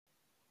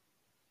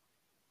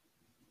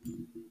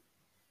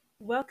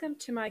Welcome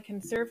to my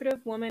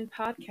Conservative Woman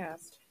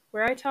podcast,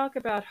 where I talk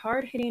about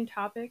hard hitting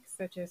topics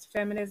such as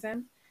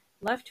feminism,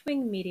 left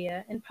wing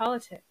media, and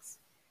politics.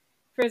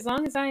 For as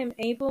long as I am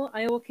able,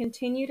 I will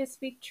continue to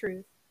speak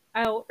truth,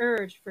 I will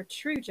urge for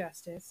true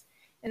justice,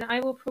 and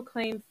I will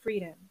proclaim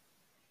freedom.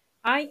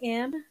 I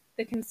am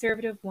the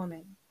Conservative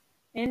Woman.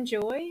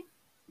 Enjoy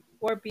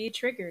or be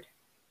triggered.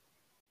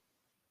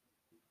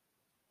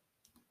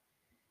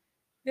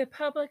 The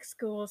public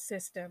school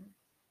system.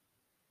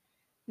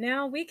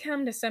 Now we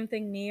come to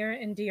something near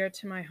and dear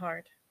to my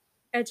heart: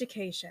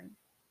 education.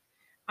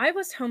 I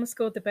was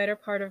homeschooled the better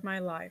part of my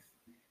life.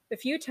 The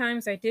few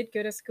times I did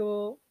go to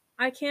school,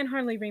 I can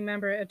hardly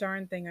remember a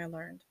darn thing I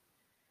learned.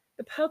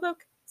 The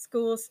public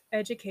schools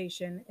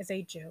education is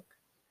a joke.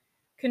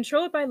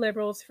 Controlled by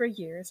liberals for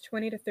years,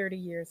 20 to 30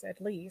 years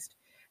at least,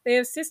 they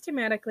have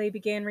systematically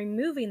began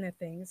removing the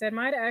things that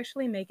might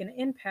actually make an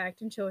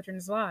impact in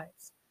children's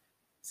lives,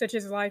 such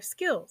as life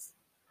skills,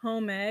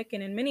 home ec,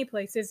 and in many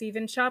places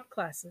even shop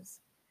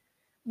classes,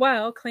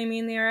 while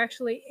claiming they are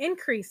actually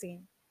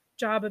increasing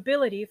job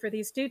ability for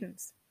these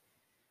students.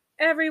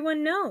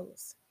 Everyone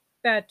knows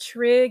that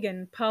trig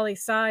and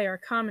poli-sci are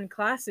common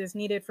classes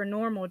needed for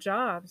normal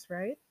jobs,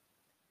 right?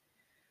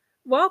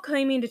 While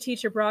claiming to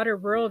teach a broader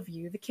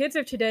worldview, the kids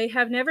of today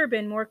have never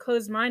been more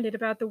closed-minded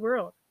about the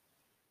world,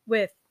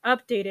 with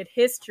updated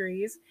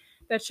histories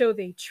that show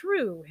the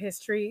true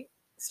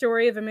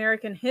story of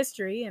American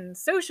history, and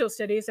social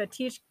studies that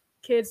teach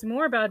kids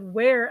more about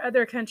where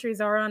other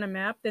countries are on a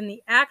map than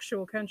the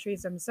actual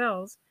countries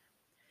themselves.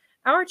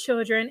 Our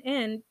children,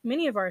 and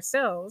many of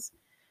ourselves,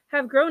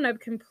 have grown up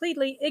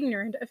completely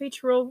ignorant of a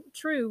true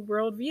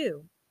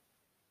worldview.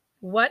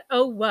 What,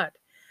 oh what,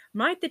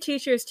 might the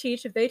teachers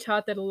teach if they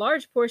taught that a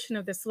large portion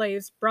of the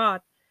slaves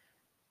brought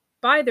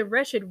by the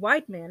wretched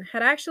white man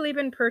had actually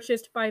been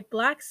purchased by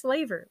black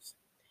slavers,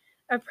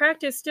 a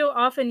practice still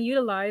often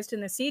utilized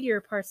in the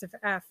seedier parts of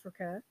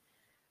Africa,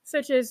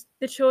 such as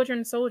the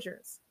children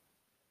soldiers?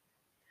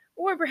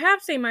 Or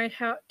perhaps they might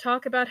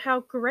talk about how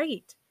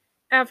great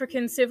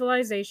African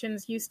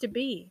civilizations used to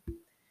be,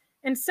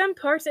 in some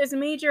parts as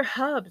major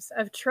hubs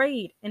of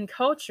trade and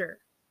culture.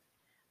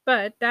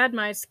 But that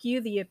might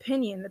skew the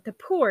opinion that the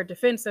poor,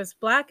 defenseless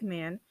black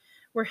men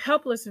were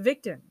helpless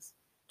victims,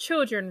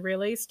 children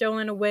really,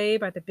 stolen away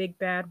by the big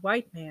bad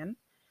white man.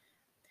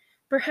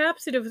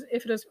 Perhaps if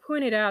it was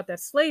pointed out that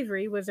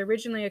slavery was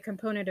originally a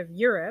component of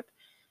Europe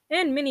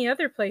and many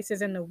other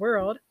places in the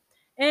world,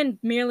 and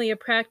merely a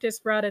practice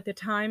brought at the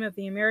time of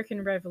the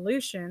American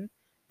Revolution,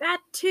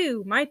 that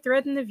too might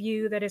threaten the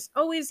view that it's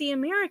always the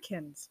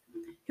Americans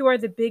who are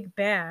the big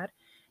bad,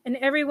 and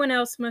everyone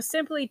else must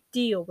simply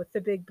deal with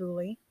the big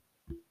bully.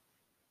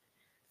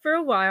 For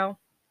a while,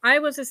 I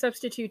was a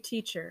substitute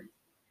teacher,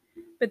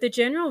 but the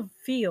general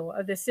feel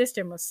of the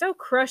system was so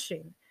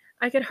crushing,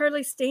 I could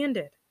hardly stand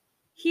it.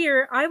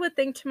 Here, I would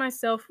think to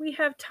myself, we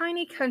have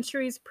tiny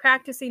countries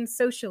practicing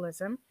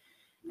socialism,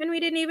 and we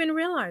didn't even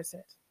realize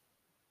it.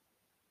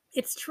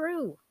 It's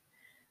true.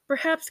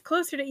 Perhaps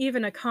closer to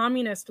even a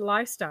communist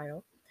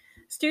lifestyle,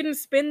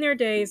 students spend their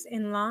days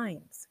in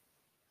lines.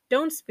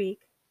 Don't speak,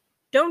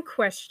 don't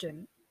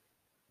question.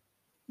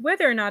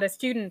 Whether or not a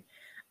student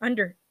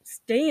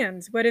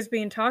understands what is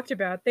being talked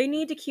about, they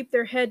need to keep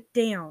their head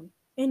down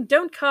and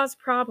don't cause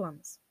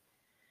problems.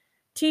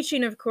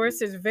 Teaching, of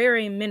course, is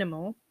very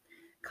minimal,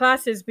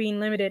 classes being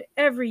limited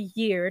every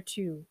year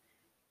to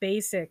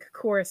basic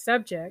core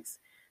subjects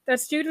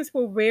that students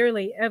will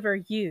rarely ever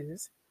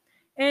use,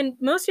 and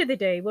most of the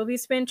day will be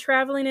spent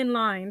traveling in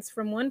lines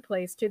from one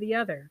place to the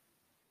other.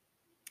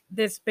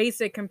 This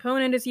basic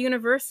component is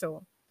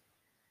universal.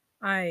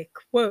 I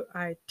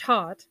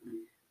taught,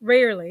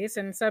 rarely,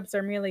 since subs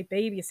are merely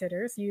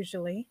babysitters,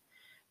 usually,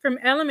 from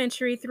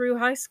elementary through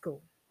high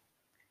school.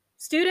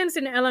 Students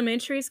in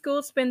elementary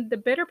school spend the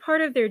better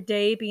part of their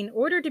day being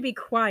ordered to be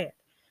quiet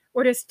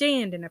or to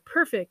stand in a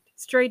perfect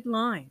straight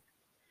line.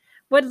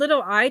 What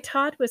little I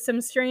taught was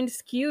some strange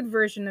skewed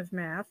version of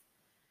math,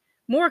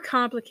 more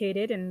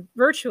complicated and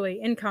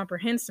virtually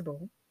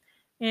incomprehensible,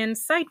 and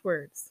sight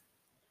words,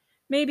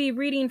 maybe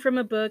reading from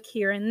a book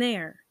here and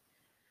there.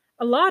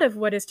 A lot of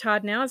what is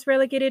taught now is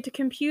relegated to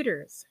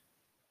computers.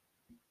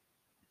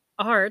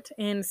 Art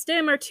and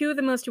STEM are two of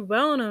the most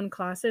well-known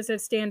classes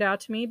that stand out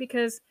to me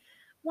because,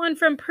 one,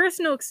 from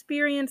personal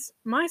experience,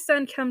 my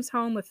son comes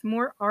home with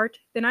more art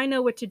than I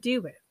know what to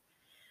do with,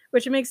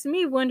 which makes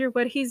me wonder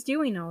what he's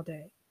doing all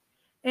day.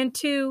 And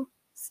two,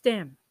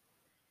 STEM.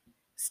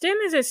 STEM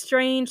is a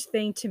strange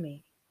thing to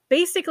me.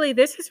 Basically,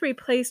 this has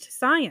replaced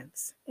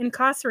science in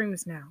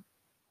classrooms now.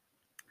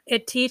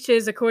 It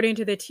teaches, according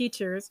to the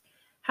teachers,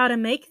 how to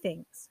make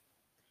things.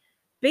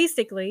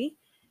 Basically,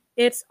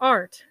 it's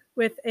art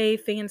with a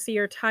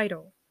fancier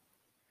title.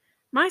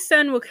 My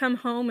son will come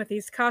home with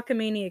these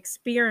cockamamie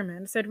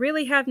experiments that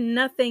really have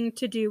nothing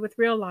to do with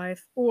real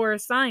life or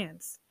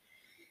science.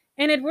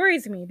 And it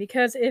worries me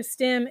because if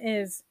STEM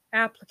is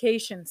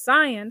application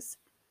science,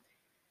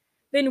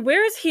 then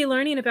where is he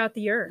learning about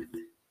the earth,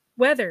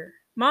 weather,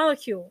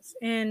 molecules,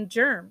 and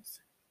germs?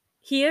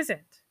 He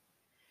isn't.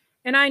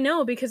 And I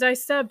know because I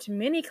subbed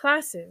many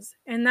classes,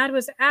 and that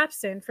was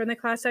absent from the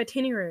class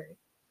itinerary.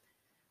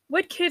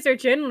 What kids are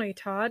generally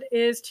taught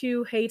is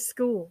to hate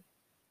school,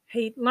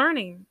 hate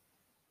learning.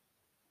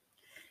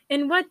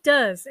 And what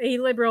does a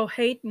liberal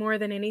hate more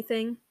than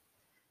anything?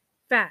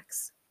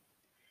 Facts.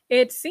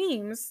 It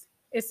seems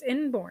it's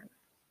inborn.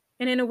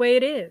 And in a way,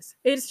 it is.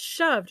 It's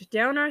shoved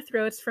down our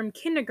throats from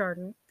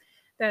kindergarten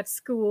that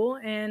school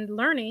and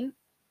learning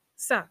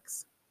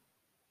sucks.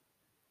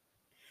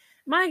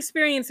 My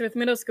experience with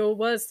middle school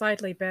was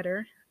slightly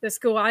better. The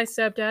school I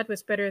subbed at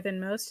was better than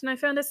most, and I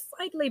found a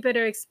slightly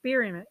better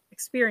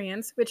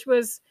experience, which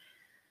was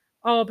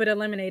all but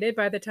eliminated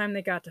by the time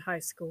they got to high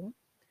school.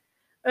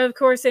 Of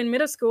course, in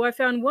middle school, I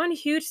found one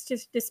huge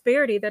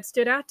disparity that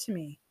stood out to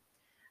me: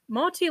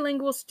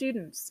 multilingual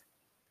students.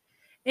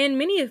 In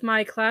many of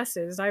my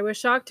classes, I was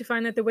shocked to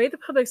find that the way the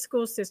public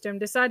school system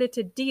decided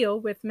to deal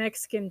with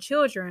Mexican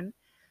children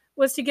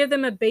was to give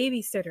them a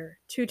babysitter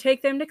to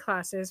take them to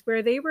classes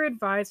where they were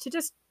advised to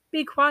just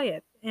be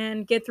quiet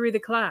and get through the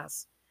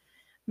class.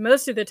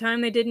 Most of the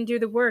time, they didn't do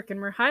the work and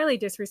were highly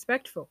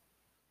disrespectful.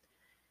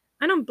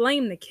 I don't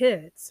blame the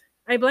kids,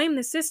 I blame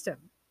the system.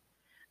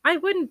 I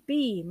wouldn't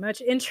be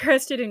much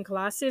interested in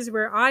classes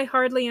where I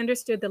hardly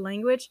understood the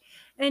language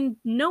and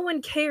no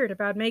one cared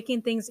about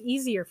making things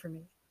easier for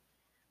me.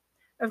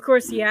 Of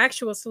course, the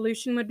actual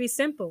solution would be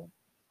simple: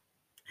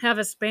 have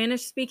a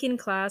Spanish speaking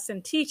class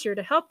and teacher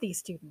to help these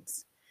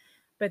students.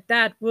 But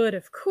that would,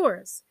 of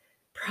course,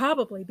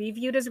 probably be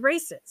viewed as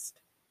racist.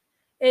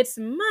 It's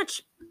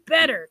much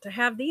better to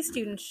have these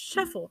students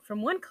shuffled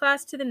from one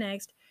class to the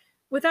next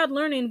without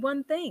learning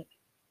one thing.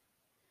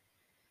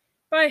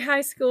 By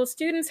high school,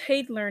 students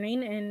hate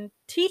learning, and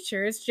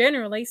teachers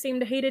generally seem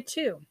to hate it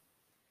too.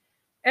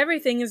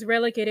 Everything is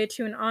relegated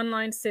to an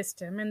online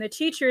system, and the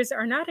teachers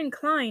are not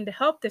inclined to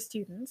help the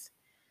students,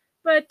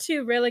 but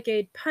to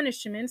relegate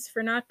punishments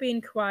for not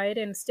being quiet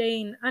and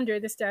staying under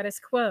the status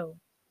quo.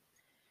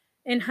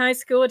 In high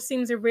school, it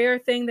seems a rare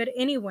thing that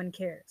anyone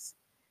cares.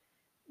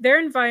 Their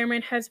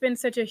environment has been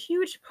such a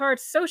huge part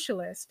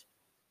socialist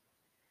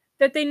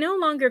that they no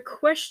longer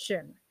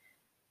question,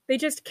 they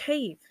just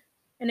cave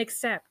and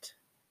accept.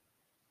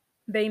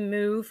 They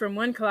move from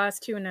one class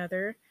to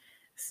another,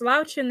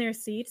 slouch in their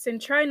seats,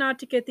 and try not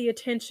to get the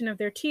attention of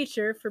their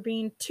teacher for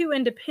being too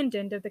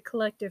independent of the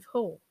collective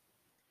whole.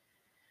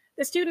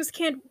 The students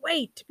can't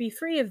wait to be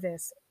free of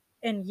this,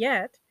 and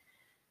yet,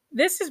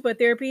 this is what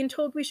they're being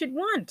told we should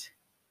want: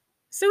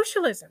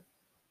 socialism.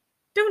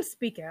 Don't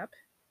speak up.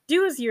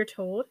 Do as you're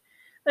told.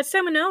 Let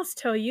someone else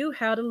tell you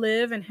how to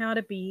live and how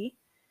to be.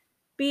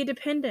 Be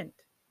dependent.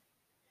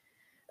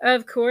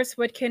 Of course,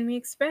 what can we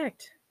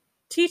expect?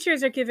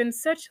 Teachers are given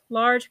such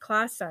large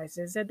class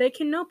sizes that they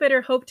can no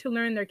better hope to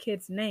learn their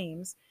kids'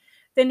 names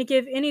than to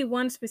give any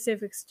one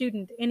specific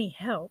student any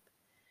help.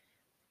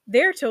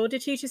 They're told to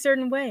teach a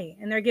certain way,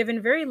 and they're given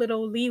very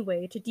little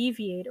leeway to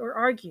deviate or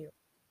argue.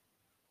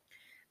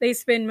 They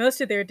spend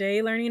most of their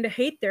day learning to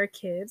hate their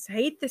kids,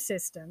 hate the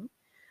system,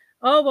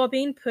 all while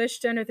being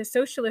pushed under the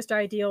socialist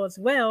ideal as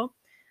well,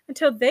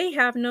 until they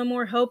have no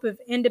more hope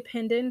of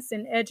independence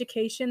and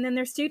education than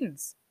their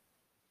students.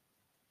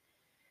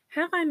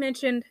 Have I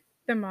mentioned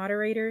the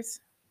moderators?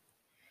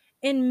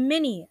 In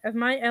many of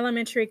my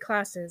elementary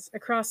classes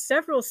across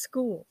several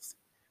schools,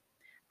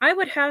 I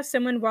would have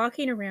someone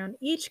walking around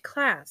each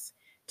class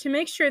to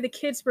make sure the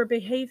kids were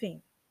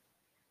behaving.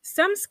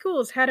 Some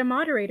schools had a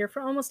moderator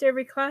for almost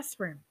every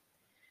classroom.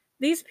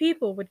 These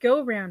people would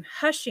go around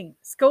hushing,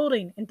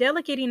 scolding, and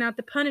delegating out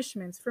the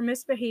punishments for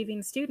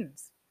misbehaving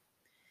students.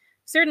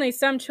 Certainly,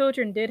 some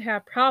children did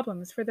have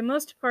problems. For the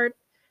most part,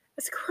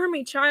 a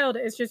squirmy child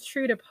is just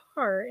true to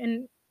par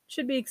and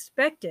should be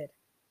expected,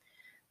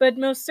 but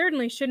most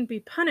certainly shouldn't be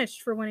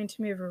punished for wanting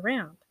to move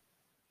around.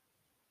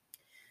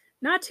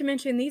 Not to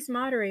mention, these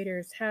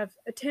moderators have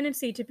a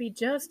tendency to be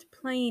just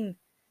plain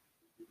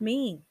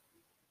mean,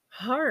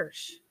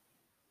 harsh,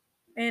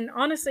 and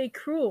honestly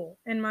cruel,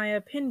 in my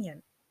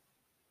opinion.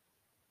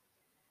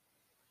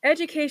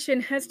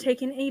 Education has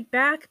taken a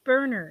back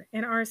burner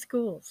in our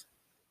schools.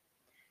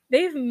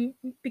 They've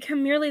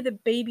become merely the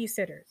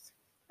babysitters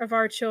of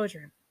our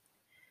children.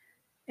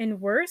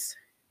 And worse,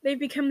 they've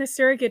become the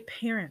surrogate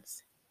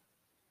parents.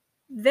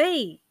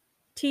 They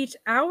teach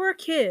our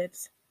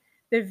kids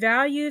the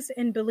values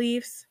and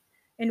beliefs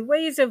and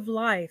ways of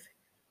life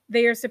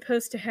they are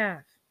supposed to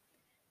have,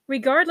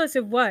 regardless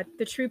of what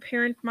the true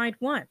parent might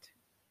want.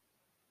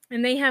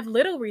 And they have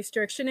little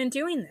restriction in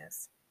doing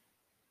this.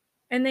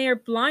 And they are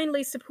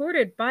blindly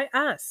supported by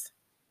us.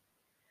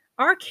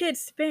 Our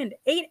kids spend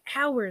 8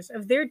 hours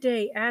of their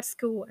day at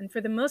school, and for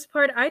the most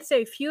part, I'd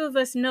say few of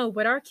us know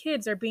what our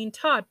kids are being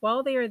taught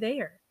while they are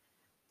there.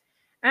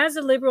 As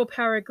the liberal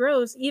power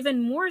grows,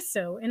 even more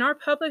so in our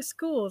public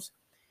schools,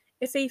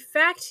 it's a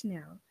fact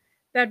now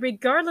that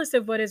regardless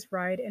of what is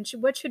right and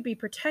what should be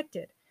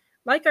protected,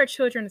 like our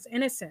children's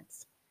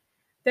innocence,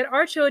 that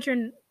our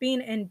children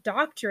being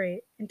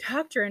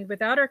indoctrinated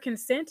without our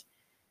consent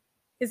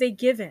is a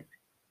given.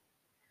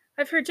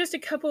 I've heard just a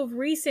couple of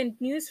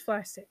recent news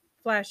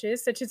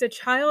flashes, such as a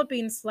child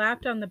being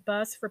slapped on the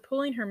bus for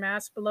pulling her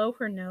mask below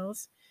her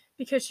nose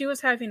because she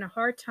was having a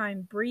hard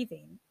time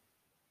breathing,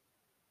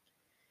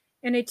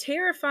 and a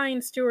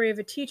terrifying story of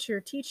a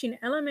teacher teaching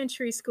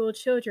elementary school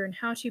children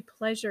how to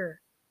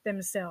pleasure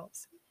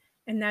themselves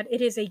and that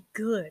it is a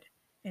good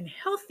and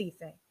healthy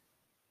thing.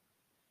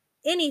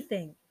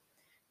 Anything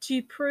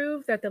to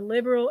prove that the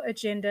liberal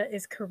agenda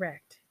is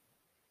correct.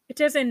 It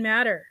doesn't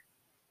matter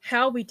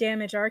how we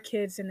damage our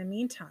kids in the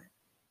meantime.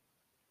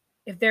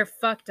 If they're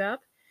fucked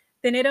up,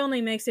 then it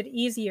only makes it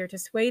easier to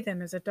sway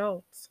them as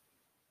adults.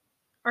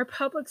 Our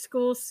public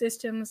school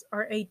systems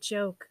are a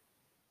joke.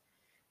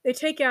 They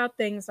take out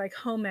things like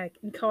home ec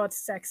and call it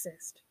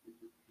sexist.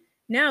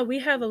 Now we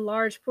have a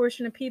large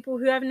portion of people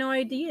who have no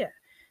idea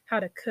how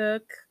to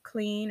cook,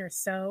 clean, or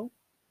sew.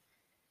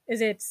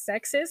 Is it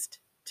sexist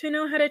to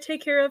know how to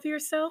take care of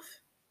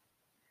yourself?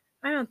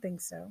 I don't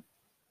think so.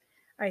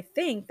 I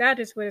think that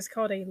is what is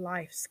called a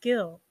life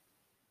skill.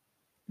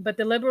 But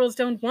the liberals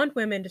don't want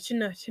women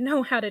to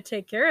know how to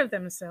take care of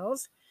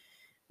themselves.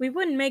 We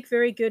wouldn't make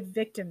very good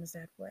victims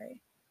that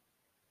way.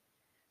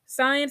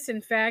 Science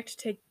and fact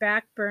take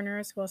back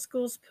burners while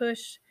schools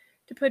push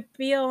to put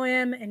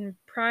BLM and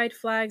pride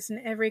flags in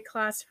every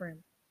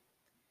classroom.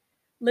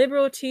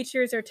 Liberal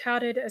teachers are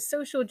touted as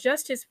social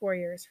justice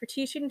warriors for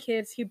teaching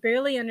kids who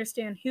barely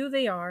understand who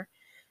they are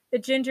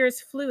that gender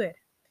is fluid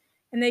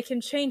and they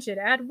can change it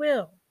at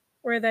will,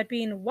 or that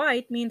being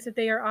white means that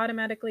they are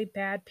automatically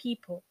bad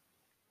people.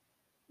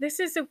 This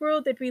is the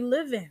world that we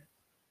live in.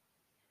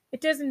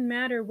 It doesn't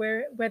matter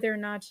whether or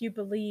not you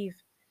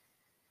believe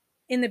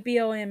in the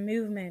BLM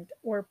movement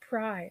or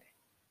pride.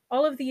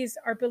 All of these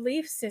are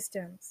belief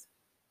systems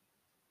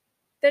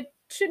that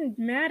shouldn't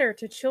matter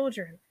to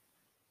children.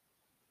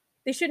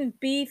 They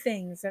shouldn't be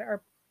things that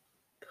are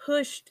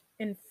pushed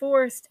and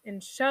forced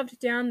and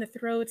shoved down the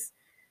throats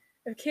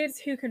of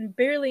kids who can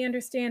barely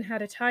understand how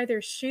to tie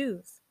their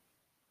shoes.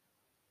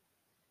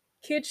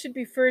 Kids should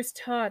be first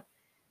taught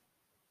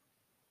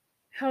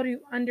how to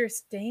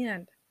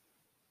understand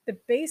the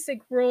basic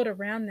world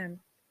around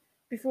them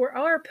before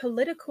our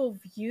political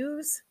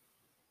views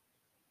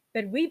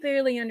that we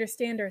barely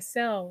understand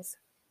ourselves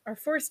are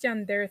forced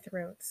down their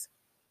throats.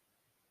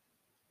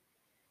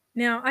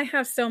 Now, I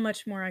have so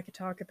much more I could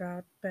talk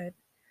about, but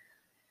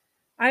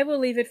I will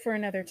leave it for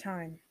another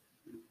time.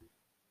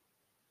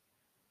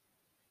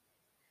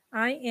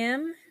 I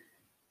am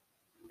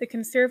the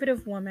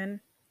conservative woman,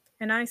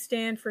 and I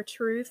stand for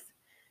truth,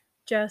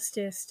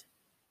 justice,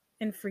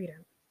 and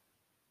freedom.